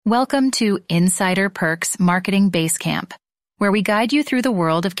Welcome to Insider Perks Marketing Basecamp, where we guide you through the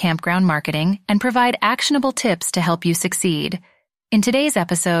world of campground marketing and provide actionable tips to help you succeed. In today's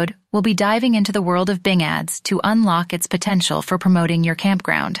episode, we'll be diving into the world of Bing ads to unlock its potential for promoting your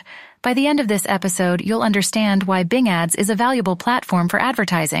campground. By the end of this episode, you'll understand why Bing ads is a valuable platform for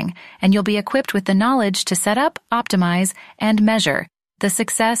advertising, and you'll be equipped with the knowledge to set up, optimize, and measure the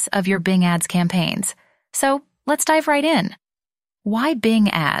success of your Bing ads campaigns. So, let's dive right in. Why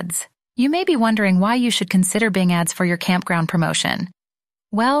Bing ads? You may be wondering why you should consider Bing ads for your campground promotion.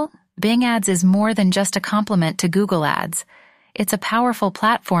 Well, Bing ads is more than just a complement to Google ads. It's a powerful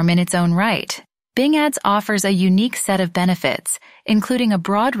platform in its own right. Bing ads offers a unique set of benefits, including a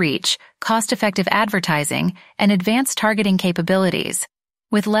broad reach, cost-effective advertising, and advanced targeting capabilities.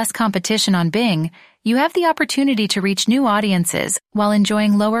 With less competition on Bing, you have the opportunity to reach new audiences while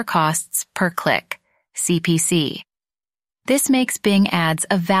enjoying lower costs per click, CPC. This makes Bing ads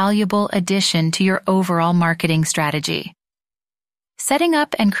a valuable addition to your overall marketing strategy. Setting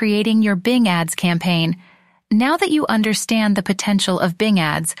up and creating your Bing ads campaign. Now that you understand the potential of Bing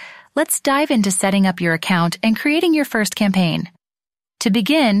ads, let's dive into setting up your account and creating your first campaign. To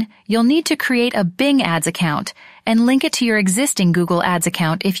begin, you'll need to create a Bing ads account and link it to your existing Google Ads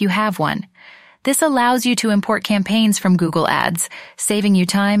account if you have one. This allows you to import campaigns from Google Ads, saving you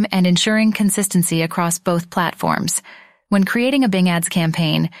time and ensuring consistency across both platforms. When creating a Bing ads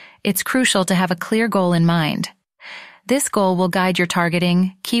campaign, it's crucial to have a clear goal in mind. This goal will guide your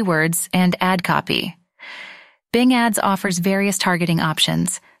targeting, keywords, and ad copy. Bing ads offers various targeting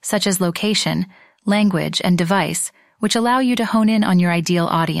options, such as location, language, and device, which allow you to hone in on your ideal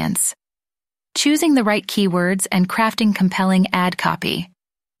audience. Choosing the right keywords and crafting compelling ad copy.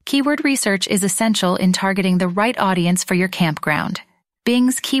 Keyword research is essential in targeting the right audience for your campground.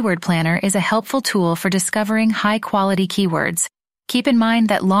 Bing's Keyword Planner is a helpful tool for discovering high-quality keywords. Keep in mind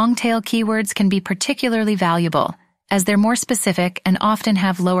that long-tail keywords can be particularly valuable, as they're more specific and often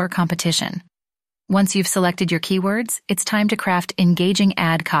have lower competition. Once you've selected your keywords, it's time to craft engaging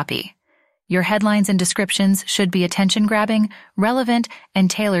ad copy. Your headlines and descriptions should be attention-grabbing, relevant,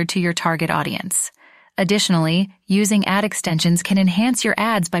 and tailored to your target audience. Additionally, using ad extensions can enhance your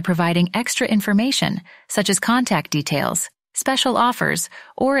ads by providing extra information, such as contact details, special offers,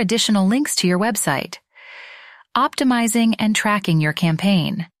 or additional links to your website. Optimizing and tracking your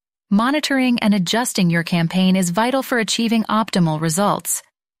campaign. Monitoring and adjusting your campaign is vital for achieving optimal results.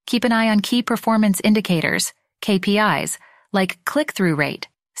 Keep an eye on key performance indicators, KPIs, like click-through rate,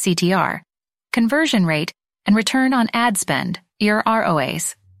 CTR, conversion rate, and return on ad spend, your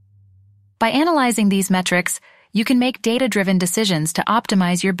ROAS. By analyzing these metrics, you can make data-driven decisions to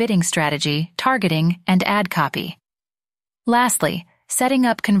optimize your bidding strategy, targeting, and ad copy. Lastly, setting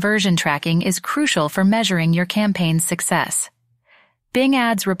up conversion tracking is crucial for measuring your campaign's success. Bing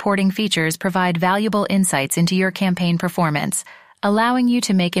ads reporting features provide valuable insights into your campaign performance, allowing you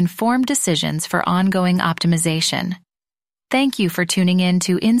to make informed decisions for ongoing optimization. Thank you for tuning in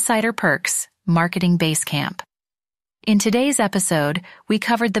to Insider Perks Marketing Basecamp. In today's episode, we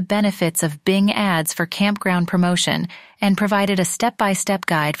covered the benefits of Bing ads for campground promotion and provided a step-by-step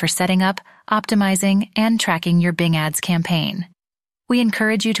guide for setting up, optimizing, and tracking your Bing ads campaign. We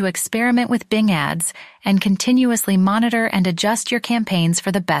encourage you to experiment with Bing ads and continuously monitor and adjust your campaigns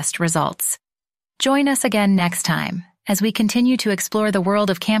for the best results. Join us again next time as we continue to explore the world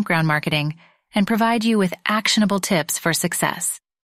of campground marketing and provide you with actionable tips for success.